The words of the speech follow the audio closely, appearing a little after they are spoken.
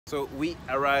So we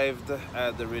arrived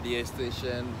at the radio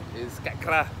station. It's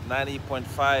Cakra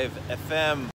 90.5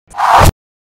 FM.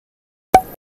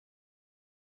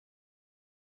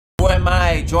 Who am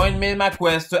I? Join me in my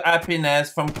quest to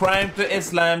happiness, from crime to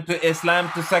Islam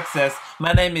to success.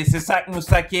 My name is Ishaq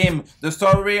Mustaqim, the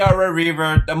story of a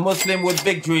revert, a Muslim with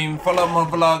big dream. Follow my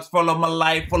vlogs, follow my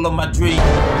life, follow my dream.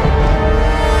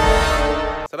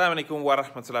 Assalamu alaikum wa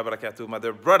rahmatullahi wa barakatuh, my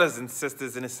dear brothers and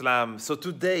sisters in Islam. So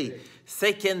today,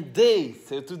 second day,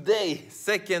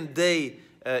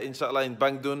 inshallah, in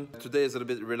Bandung. Today is a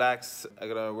little bit relaxed. I'm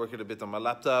gonna work a little bit on my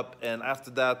laptop, and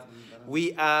after that,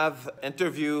 we have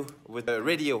interview with the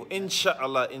radio,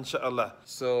 inshallah.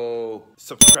 So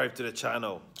subscribe to the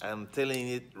channel. I'm telling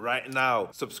it right now.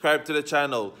 Subscribe to the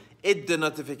channel. Hit the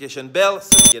notification bell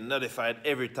so you get notified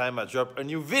every time I drop a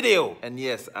new video. And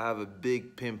yes, I have a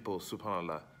big pimple,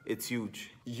 subhanallah. It's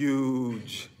huge.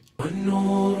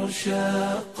 والنور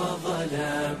شاق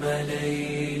ظلام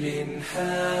ليل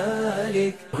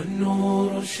حالك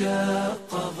والنور شاق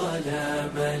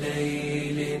ظلام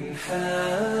ليل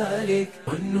حالك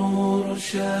والنور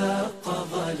شاق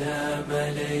ظلام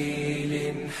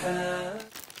ليل حالك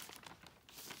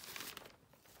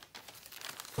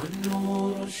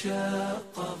والنور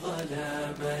شاق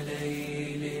ظلام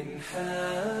ليل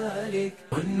حالك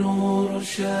والنور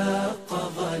شاق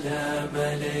ظلام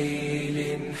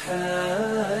ليل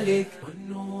حالك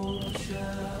والنور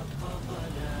شاق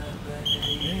ظلام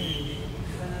ليل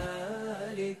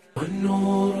حالك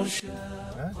والنور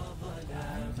شاق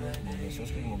ظلام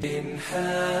ليل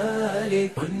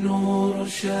حالك والنور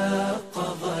شاق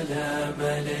ظلام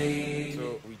ليل.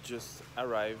 So we just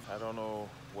arrived. I don't know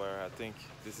where. I think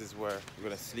this is where we're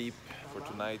gonna sleep for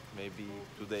tonight, maybe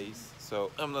 2 days.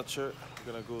 So I'm not sure.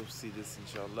 We're gonna go see this,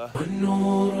 inshallah.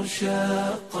 والنور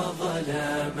شاق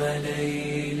ظلام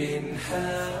ليل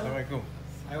حالك.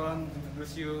 I want to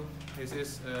introduce you. This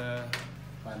is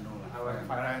our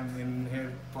parent in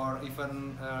here for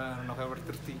even November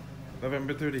 30.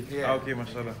 November 30? Yeah. Okay,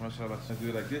 mashallah. I do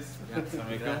it like this.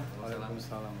 Assalamualaikum.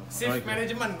 Shift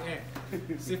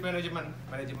management,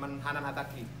 management Hanan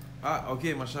Ataki.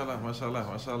 Okay, mashallah.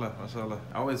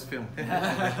 I always film.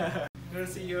 We'll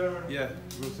see your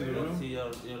Go to the room.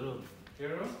 Your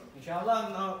room. Inshallah,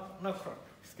 no crap.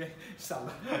 Okay,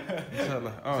 inshallah.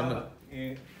 Inshallah. Oh, no.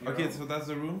 Okay, so that's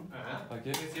the room.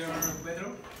 Okay. This is your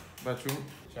bedroom. Bathroom.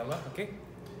 Inshallah. Okay.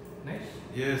 Nice.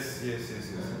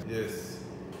 Yes.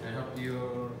 I hope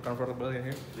you're comfortable in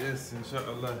here. Yes,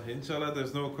 inshallah. Inshallah,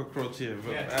 there's no cockroach here.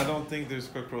 But Yeah. I don't think there's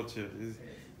cockroach here.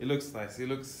 It looks nice.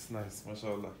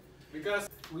 Mashallah. Because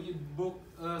we booked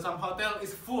some hotel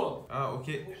is full.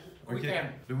 Okay. Weekend.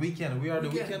 The weekend. We are the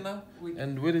weekend now? Weekend.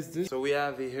 And what is this? So we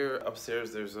have here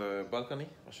upstairs, there's a balcony,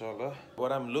 mashallah.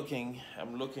 What I'm looking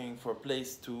for a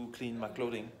place to clean my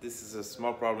clothing. This is a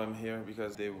small problem here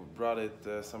because they brought it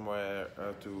somewhere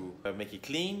to make it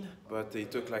clean, but it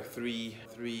took like three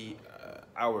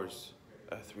hours.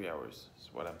 3 hours is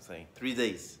what I'm saying. 3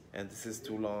 days. And this is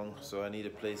too long, so I need a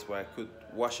place where I could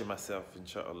wash it myself,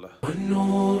 inshallah.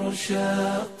 والنور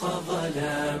شاق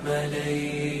ظلام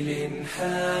ليل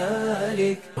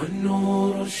حالك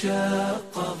والنور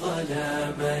شاق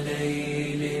ظلام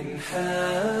ليل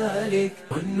حالك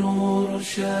والنور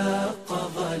شاق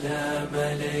ظلام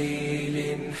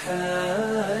ليل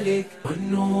حالك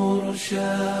والنور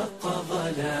شاق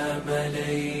ظلام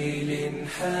ليل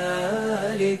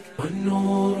حالك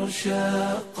والنور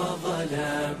شاق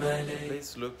ظلام. The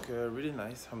place look really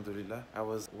nice, alhamdulillah. I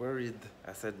was worried.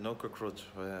 I said no cockroach,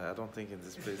 but I don't think in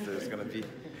this place there's gonna be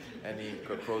any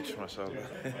cockroach, mashallah.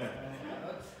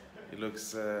 It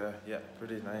looks,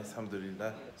 pretty nice,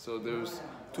 alhamdulillah. So there's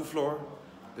 2 floors,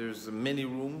 there's many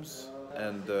rooms,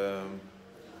 and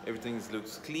everything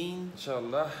looks clean,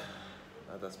 inshallah.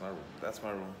 That's my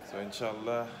room. So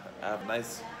inshallah, I have a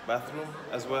nice bathroom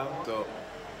as well. So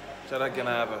inshallah,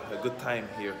 gonna have a good time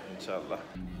here, inshallah.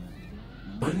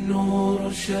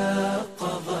 والنور شاق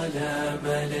ظلام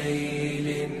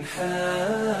ليل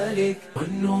حالك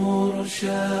والنور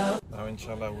شاق. Now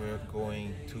inshallah we're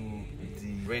going to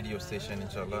the radio station,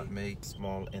 inshallah, make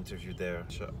small interview there,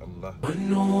 inshallah.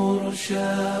 والنور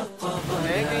شاق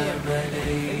ظلام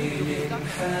ليل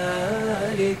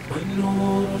حالك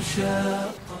والنور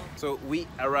شاق. So we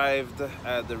arrived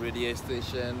at the radio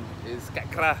station. It's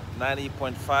Cakra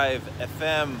 90.5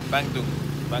 FM, Bandung.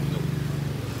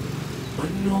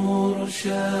 والنور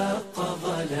شاق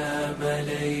ظلام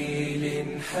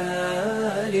ليل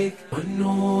حالك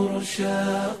والنور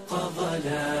شاق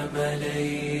ظلام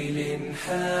ليل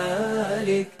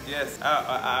حالك. Yes,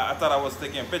 I thought I was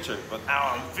taking a picture, but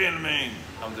now I'm filming.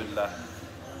 Alhamdulillah.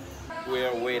 We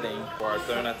are waiting for our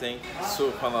turn, I think.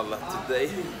 Subhanallah, today,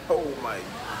 oh my,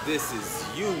 this is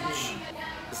huge.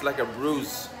 It's like a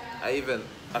bruise. I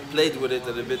played with it a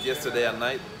little bit yesterday at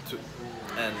night,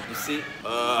 and you see,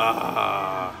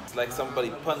 it's like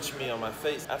somebody punched me on my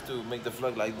face. I have to make the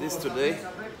vlog like this today,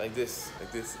 like this.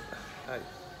 Hi.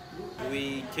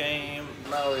 We came,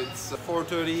 now it's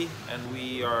 4:30 and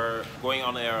we are going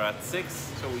on air at 6,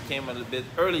 so we came a little bit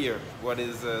earlier. What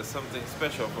is something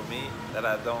special for me that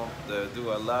I don't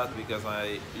do a lot, because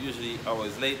I usually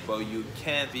always late, but you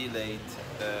can't be late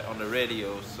on the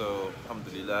radio, so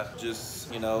alhamdulillah,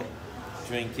 just, you know,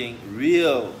 drinking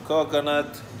real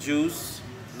coconut juice,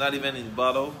 not even in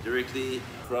bottle, directly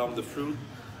from the fruit,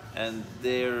 and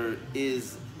there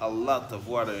is a lot of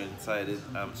water inside it.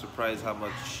 I'm surprised how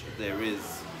much there is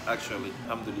actually,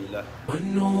 alhamdulillah.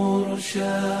 والنور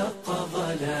شاق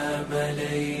ظلام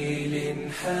ليل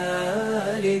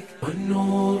حالك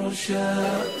والنور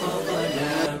شاق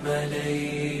ظلام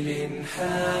ليل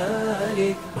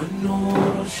حالك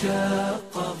والنور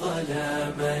شاق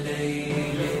ظلام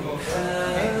ليل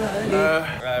حالك.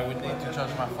 I would need to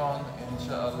charge my phone,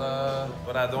 inshallah,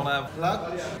 but I don't have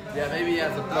plug. Yeah, maybe he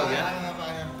has a plug, yeah?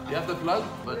 You have the plug,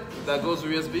 but that goes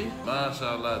USB?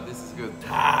 MashaAllah, this is good.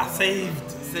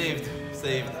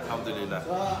 Saved, alhamdulillah.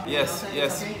 Yes,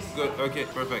 good, okay,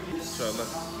 perfect, inshallah.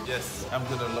 Yes, I'm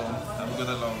good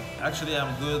alone. Actually,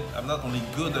 I'm good. I'm not only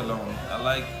good alone, I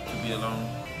like to be alone,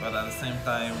 but at the same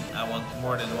time, I want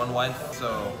more than one wife,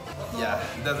 so yeah,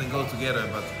 it doesn't go together,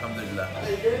 but alhamdulillah.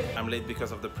 I'm late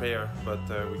because of the prayer, but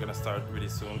we're gonna start really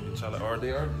soon, inshallah. Or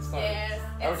they already started? Yes.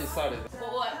 Already started.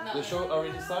 For what? No. The show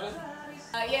already started?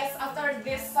 Yes, after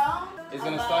this song, It's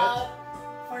gonna about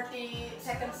 40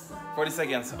 seconds. 40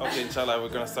 seconds. Okay, inshallah,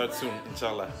 we're gonna start soon,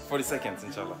 inshallah. 40 seconds,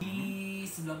 inshallah. Di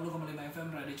 90,5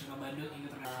 FM Radio Cakra Bandung.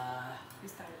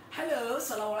 Halo,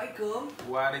 assalamualaikum.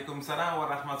 Waalaikumsalam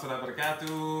warahmatullahi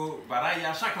wabarakatuh.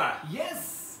 Baraya Cakra.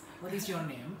 Yes. What is your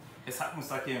name? Ishaq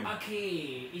Mustaqim.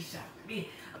 Oke, Ishaq.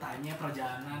 Nih, tanya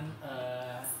perjalanan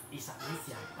Ishaq ini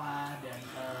siapa dan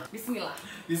Bismillah.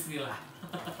 Bismillah.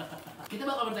 Kita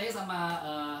bakal bertanya sama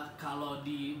kalau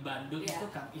di Bandung itu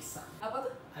Kang Ishaq. Apa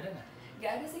tuh? Ada nggak?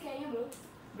 Gak ada sih kayaknya, belum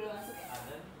masuk ya.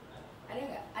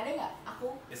 Ada nggak?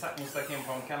 Aku. Ishaq Mustaqim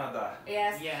from Canada.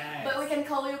 Yes. But we can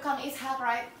call you Kang Ishaq,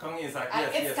 right? Kang Ishaq,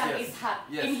 It's Kang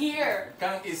Ishaq. Yes. In here.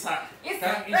 Kang Ishaq. It's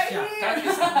Kang right Ishaq. here. Kang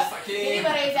Ishaq Mustaqim. Jadi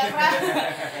Baraya Cakra.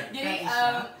 Jadi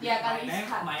ya Kang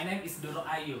My Ishaq. name is Doro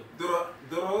Ayu.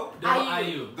 Doro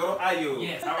Ayu. Doro Ayu.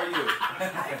 Yes. How are you?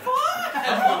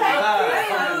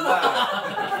 Alhamdulillah.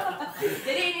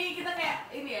 Jadi ini kita kayak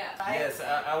ini ya. Yes,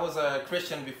 I was a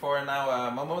Christian before, now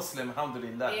I'm a Muslim,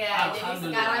 alhamdulillah. Iya, jadi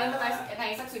sekarang itu Kang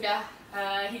Ishaq sudah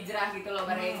hijrah gitu loh,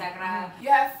 Baraya Cakra. You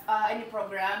have any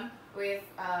program with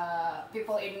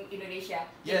people in Indonesia?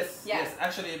 Yes.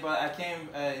 Actually, but I came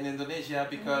in Indonesia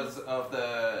because of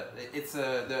the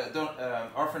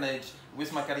orphanage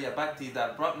Wisma Karya Bakti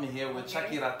that brought me here with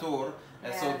Shakira tour.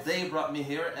 So they brought me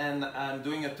here, and I'm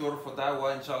doing a tour for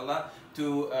Dawah, inshallah,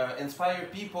 to inspire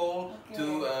people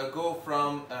to go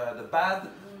from the bad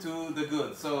to the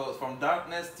good. So from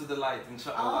darkness to the light,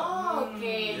 inshallah. Oh,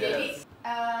 okay. Yes.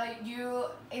 Jadi you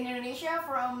in Indonesia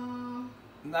from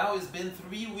Now it's been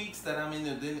 3 weeks that I'm in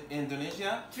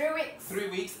Indonesia. 3 weeks. 3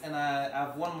 weeks, and I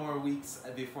have 1 more weeks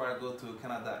before I go to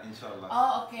Canada, inshallah.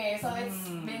 Oh, okay. So it's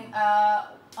been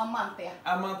a month, ya?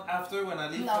 A month after, when I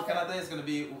leave for Canada, it's gonna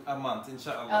be a month,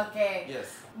 inshallah. Okay. Yes.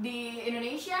 Di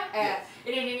Indonesia, Yes.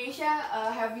 In Indonesia,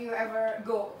 have you ever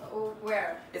go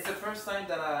where? It's the first time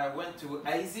that I went to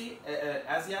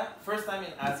Asia. First time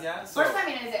in Asia. So First time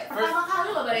in Indonesia. Pertama kali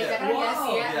loh Baraya Cakra di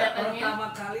Asia datangnya. Pertama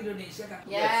kali Indonesia kan?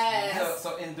 Yes.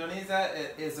 So Indonesia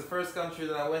is the first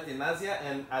country that I went in Asia,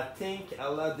 and I think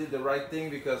Allah did the right thing,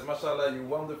 because mashallah, you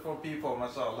wonderful people,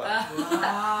 mashallah.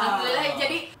 Alhamdulillah.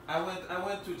 Jadi I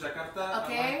went to Jakarta, I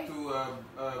went to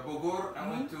Bogor, I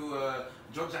went to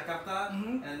Yogyakarta,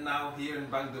 and now here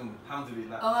in Bandung,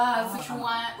 alhamdulillah.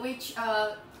 which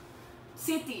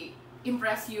city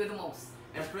impressed you the most?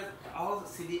 All the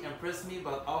city impressed me,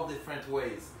 but all different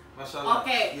ways. Mashallah.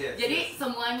 Oke, Yes, jadi yes.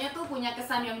 semuanya tuh punya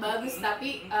kesan yang bagus,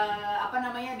 tapi apa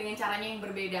namanya, dengan caranya yang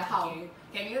berbeda. How?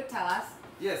 Can you tell us?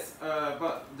 Yes,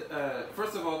 but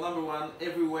first of all, number one,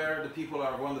 everywhere the people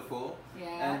are wonderful.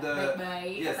 Ya, And,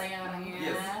 baik-baik yes, katanya orangnya.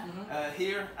 Yes.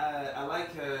 Here, I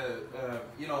like,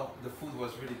 you know, the food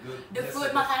was really good. The Yes,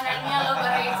 food, it is. makanannya loh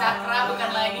Baraya Cakra, bukan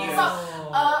lagi. Yes. So,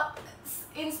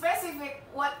 in specific,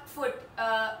 what food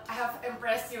have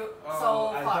impressed you Oh,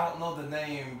 so I far? don't know the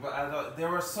name, but I thought there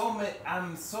were so many.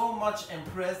 I'm so much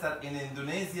impressed that in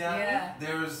Indonesia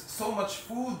there's so much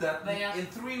food that Banyak. in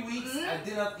 3 weeks I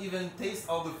did not even taste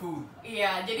all the food.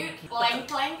 Iya, jadi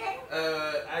leng-leng kan?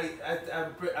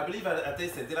 I believe I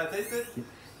tasted. Did I taste it?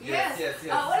 Yes. Yes.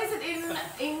 What is it in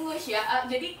English ya?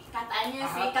 Jadi katanya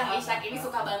sih Kang Ishaq ini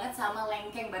suka banget sama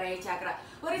lengkeng baraya cakra.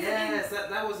 What is it in? Yes,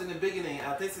 that was in the beginning.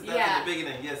 I tasted that in the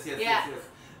beginning. Yes.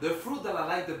 The fruit that I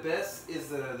like the best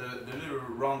is the little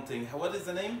round thing. What is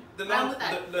the name? The round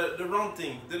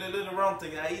thing. The little round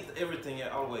thing. I eat everything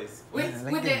always. With the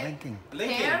Lengkeng.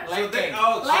 hair? Lengkeng.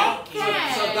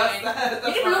 So that's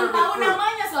Jadi my belum favorite tahu fruit.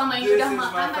 namanya selama ini This udah is my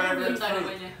makan tapi belum favorite tahu fruit.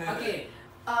 namanya. Oke.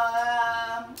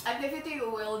 Activity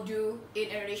you will do in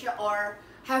Indonesia or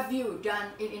have you done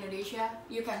in Indonesia?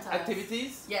 You can tell us.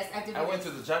 Activities? Yes, activities. I went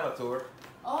to the Java tour.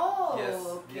 Oh, Yes,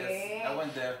 okay. I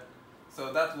went there.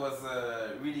 So that was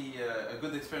really a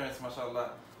good experience,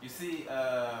 mashallah. You see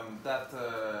that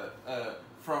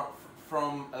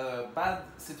from a bad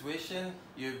situation,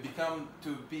 you become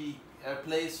to be a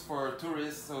place for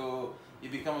tourists, so you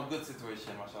become a good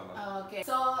situation, mashallah. Okay.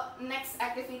 So next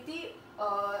activity,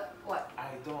 what?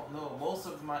 I don't know. Most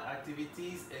of my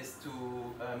activities is to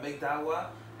make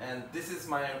dawah, and this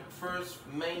is my first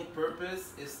main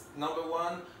purpose. Is number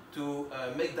one to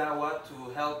make dawah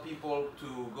to help people to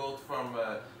go from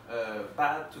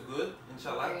bad to good,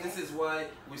 inshallah. Okay. This is why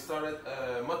we started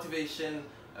a motivation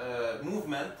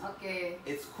movement. Okay.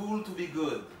 It's cool to be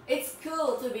good. It's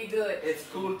cool to be good. It's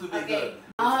cool to be Okay. good.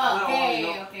 Oh, It's allowed, okay,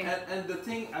 you know. okay. And the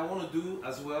thing I want to do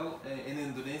as well in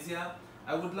Indonesia,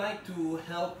 I would like to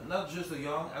help not just the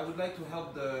young, I would like to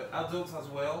help the adults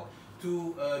as well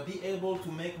to be able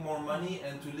to make more money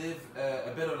and to live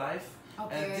a better life.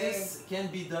 And Okay. this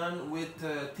can be done with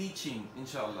teaching,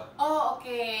 inshallah. Oh,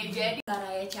 okay. Jadi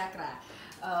baraya cakra.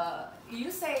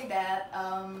 You say that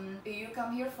you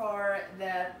come here for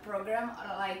that program,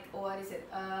 like what is it?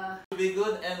 To be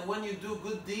good, and when you do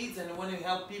good deeds and when you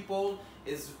help people,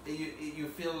 you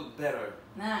feel better.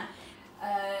 Nah,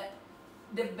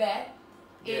 the bed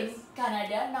in Yes.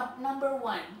 Canada number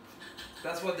 1.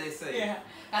 That's what they say. Yeah.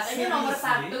 Katanya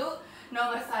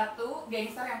nomor satu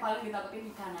gangster yang paling ditakutin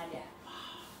di Kanada.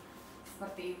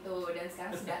 Seperti itu, dan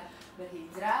sekarang sudah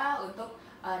berhijrah untuk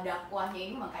dakwahnya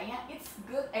ini, makanya it's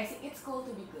cool to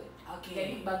be good. Okay.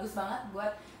 Jadi bagus banget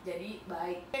buat jadi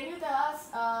baik. Can you tell us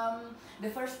the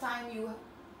first time you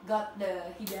got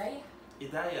the hidayah?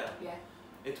 Hidayah. Yeah.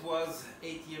 It was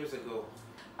 8 years ago.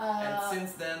 And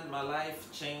since then, my life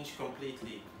changed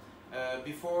completely.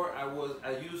 Before I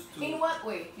used to. In what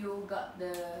way you got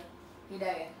the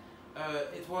hidayah?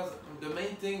 It was the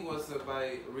main thing was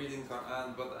by reading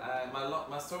Quran, but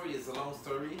my story is a long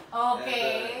story.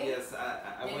 Okay. And, yes,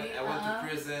 I went to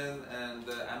prison and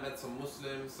I met some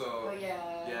Muslims. So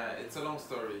it's a long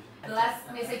story. The last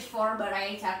message for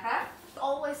Baraya Cakra,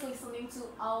 always listening to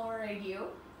our radio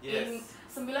in Yes.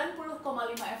 90,5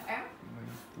 FM.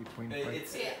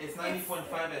 It's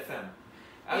 90.5 FM.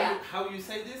 Yeah. How you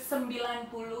say this? 90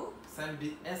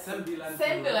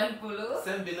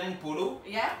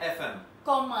 ya, FM.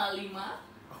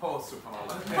 5. Oh,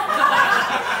 subhanallah.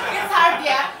 It's hard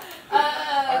ya.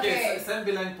 Okay,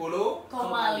 90,5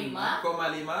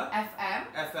 FM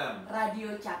FM.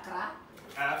 Radio Cakra.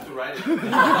 I have to write it. You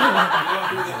don't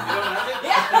have it?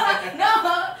 Yeah, no,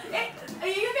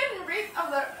 you can read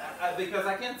other. Because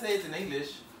I can't say it in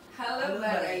English. Halo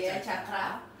Baraya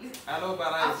Cakra. Halo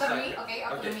Baraya After me, Cakra. okay,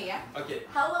 after me ya. Okay.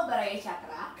 Halo Baraya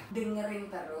Cakra, dengerin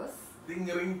terus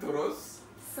Dengerin terus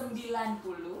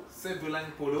 90,5 FM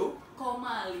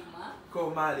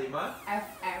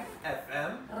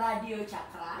FM Radio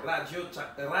Cakra. Radio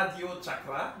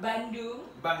Cakra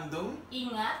Bandung.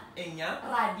 Ingat Ingat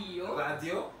radio.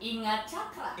 Ingat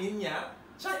Cakra. Ingat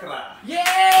Cakra.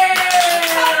 Yeay!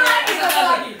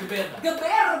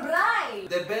 Geber bray.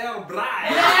 The Bear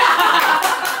Bride.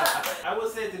 I will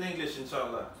say it in English,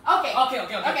 inshallah. Okay. Okay.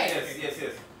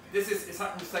 Yes. This is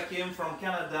Ishaq Mustaqim from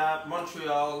Canada,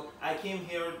 Montreal. I came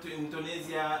here to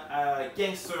Indonesia,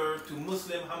 gangster to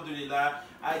Muslim, alhamdulillah.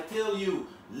 I tell you,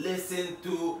 listen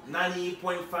to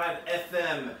 90.5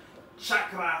 FM,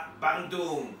 Cakra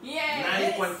Bandung.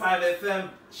 Yes. 90.5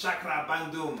 FM, Cakra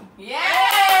Bandung. Yay!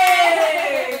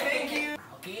 Thank you.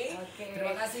 Oke. Okay.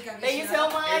 Terima kasih Kang Thank you Ishaq.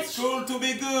 so much. It's cool to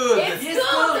be good. It's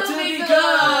cool to be good.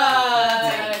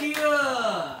 good. Thank you.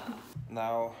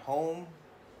 Now home,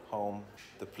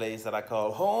 the place that I call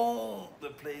home,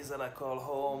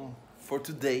 for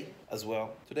today as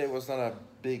well. Today was not a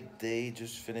big day,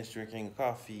 just finished drinking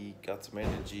coffee, got some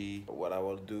energy. What I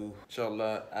will do,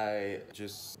 inshallah, I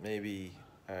just maybe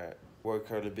work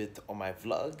a little bit on my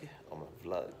vlog,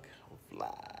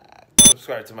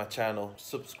 Subscribe to my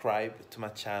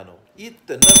channel, hit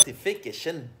the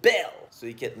notification bell so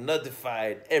you get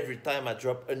notified every time I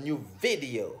drop a new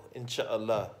video,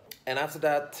 inshallah. And after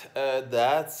that,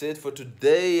 that's it for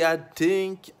today. I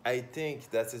think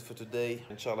that's it for today,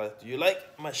 inshallah. Do you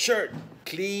like my shirt?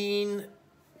 Clean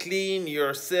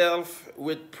yourself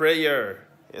with prayer.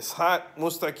 Ishaq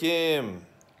Mustaqim.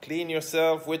 Clean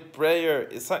yourself with prayer.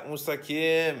 Ishaq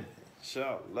Mustaqim.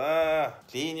 Inshallah.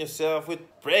 Clean yourself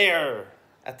with prayer.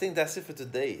 I think that's it for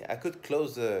today. I could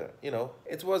close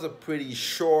it was a pretty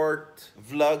short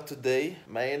vlog today.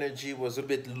 My energy was a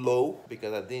bit low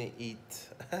because I didn't eat.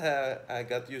 I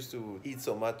got used to eat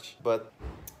so much. But,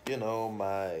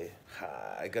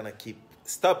 I gonna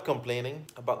stop complaining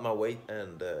about my weight,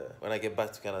 and when I get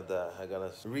back to Canada, I'm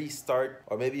gonna restart,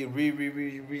 or maybe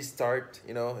restart.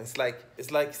 It's like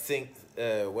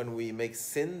when we make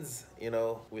sins, we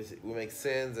make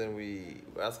sins and we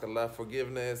ask Allah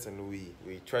forgiveness and we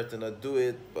try to not do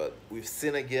it, but we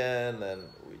sin again and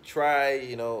we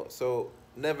try, so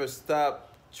never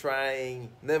stop trying,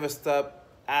 never stop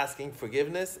asking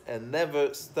forgiveness, and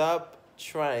never stop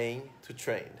trying to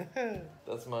train.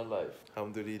 That's my life,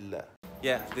 alhamdulillah.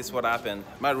 Yeah, this is what happened.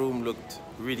 My room looked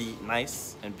really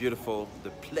nice and beautiful.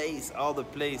 All the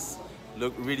place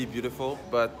looked really beautiful.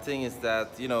 But thing is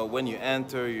that, when you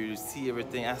enter, you see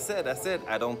everything. I said,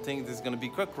 I don't think there's gonna be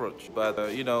cockroach. But,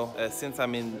 since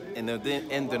I'm in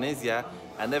Indonesia,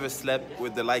 I never slept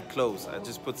with the light closed. I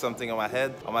just put something on my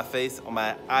head, on my face, on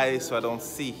my eyes so I don't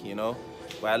see,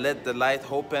 But I let the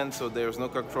light open so there's no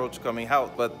cockroach coming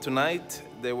out. But tonight,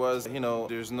 there was,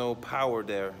 there's no power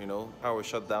there, power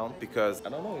shut down because, I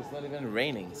don't know, it's not even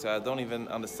raining. So I don't even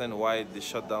understand why they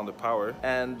shut down the power.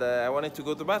 And I wanted to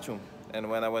go to the bathroom. And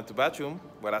when I went to the bathroom,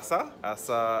 what I saw,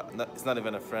 it's not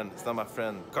even a friend, it's not my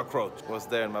friend, cockroach was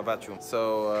there in my bathroom.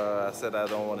 So I said I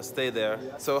don't want to stay there.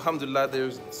 So alhamdulillah,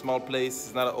 there's a small place,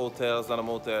 it's not a hotel, it's not a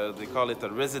motel. They call it a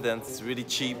residence, it's really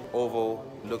cheap, oval,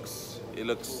 it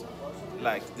looks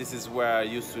like this is where I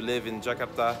used to live in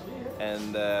Jakarta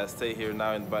and stay here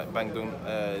now in Bandung.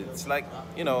 It's like,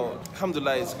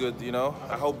 alhamdulillah, it's good,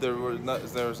 I hope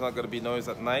there's not going to be noise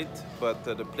at night, but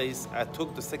the place, I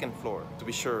took the second floor to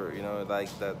be sure, like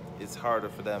that it's harder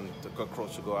for them, the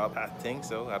cockroach to go up. I think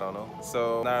so, I don't know.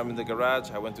 So now I'm in the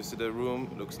garage, I went to see the room,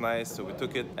 looks nice, so we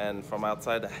took it, and from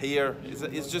outside here,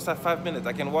 it's just at 5 minutes.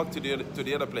 I can walk to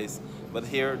the other place, but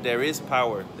here there is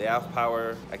power. They have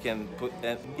power. I can put,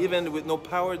 and even with no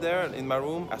power there in my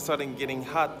room, I started getting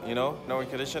hot, no air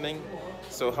conditioning.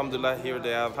 So alhamdulillah, here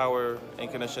they have power and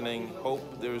conditioning.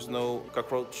 Hope there is no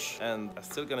cockroach, and I'm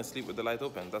still gonna sleep with the light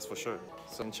open, that's for sure.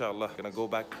 So inshallah, gonna go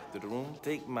back to the room,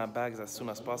 take my bags as soon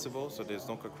as possible so there's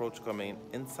no cockroach coming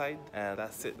inside, and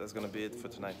that's it. That's gonna be it for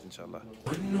tonight, inshallah.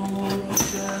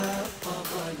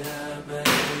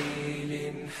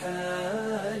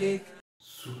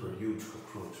 Super huge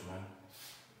cockroach, man.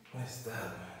 What is that,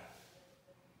 man?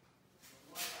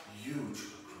 Huge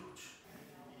cockroach.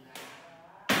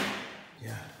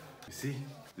 Yeah, you see?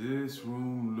 This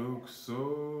room looks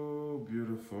so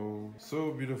beautiful.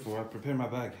 So beautiful. I prepared my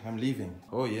bag. I'm leaving.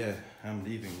 Oh yeah, I'm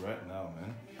leaving right now,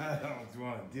 man. I don't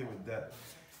want to deal with that.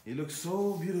 It looks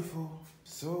so beautiful.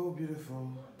 So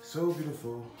beautiful. So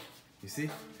beautiful. You see?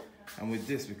 I'm with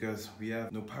this because we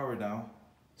have no power now.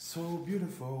 So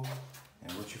beautiful.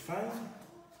 And what you find?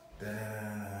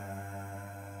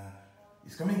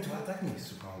 He's coming to attack me,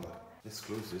 subhanallah. Let's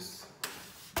close this.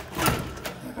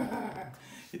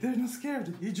 They're not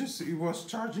scared. He was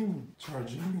charging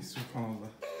me, subhanallah.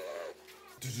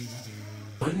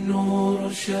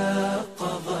 والنور شاق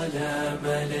ظلام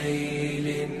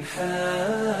ليل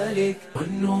حالك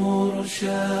والنور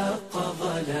شاق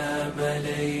ظلام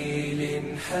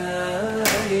ليل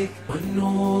حالك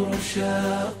والنور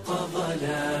شاق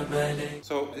ظلام ليل.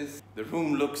 So the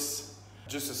room looks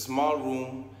just a small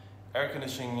room, air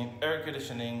conditioning,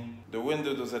 the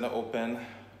window doesn't open,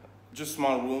 just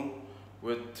small room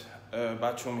with a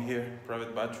bathroom here,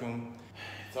 private bathroom.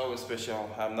 It's always special.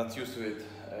 I'm not used to it.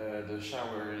 The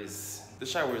shower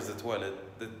is the toilet.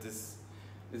 This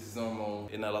is normal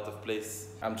in a lot of places.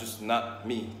 I'm just not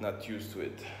used to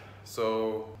it.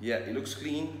 So yeah, it looks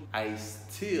clean. I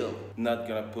still not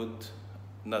going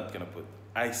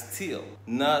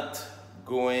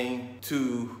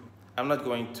to. I'm not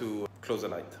going to close the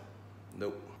light.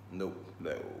 No.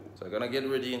 So I'm gonna get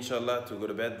ready, inshallah, to go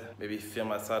to bed. Maybe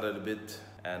film outside a little bit,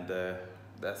 and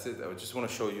that's it. I just want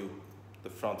to show you the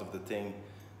front of the thing,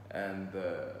 and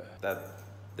that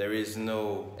there is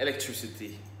no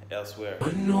electricity elsewhere.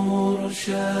 والنور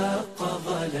شق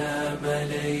ظلام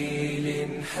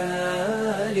ليل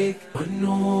حالك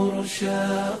والنور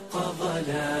شق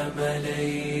ظلام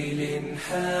ليل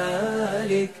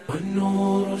حالك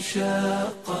والنور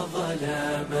شق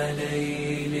ظلام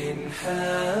ليل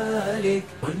حالك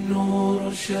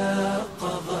والنور شق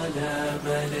ظلام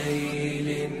ليل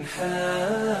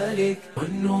حالك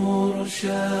والنور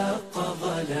شق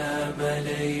ظلام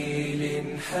ليل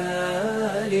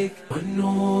حالك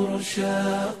والنور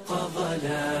شق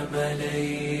ظلام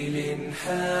ليل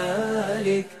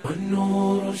حالك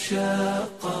والنور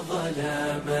شق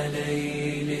ظلام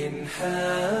ليل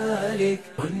حالك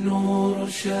والنور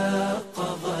شق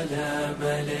ظلام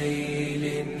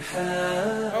ليل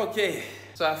حالك. Okay,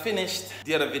 so I finished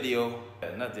the other video,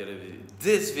 not the other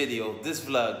video, this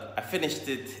vlog. I finished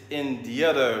it in the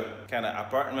other kind of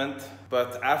apartment,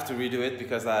 but I have to redo it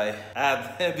because I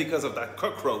had, because of that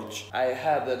cockroach, I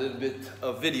had a little bit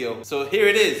of video. So here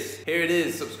it is. Here it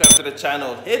is. Subscribe to the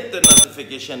channel. Hit the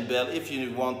notification bell if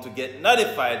you want to get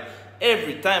notified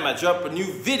every time I drop a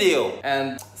new video.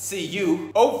 And see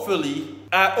you, hopefully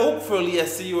I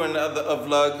see you in another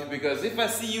vlog, because if I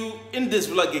see you in this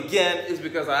vlog again, it's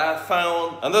because I have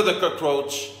found another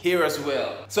cockroach here as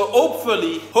well. So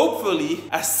hopefully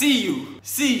I see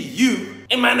you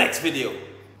in my next video.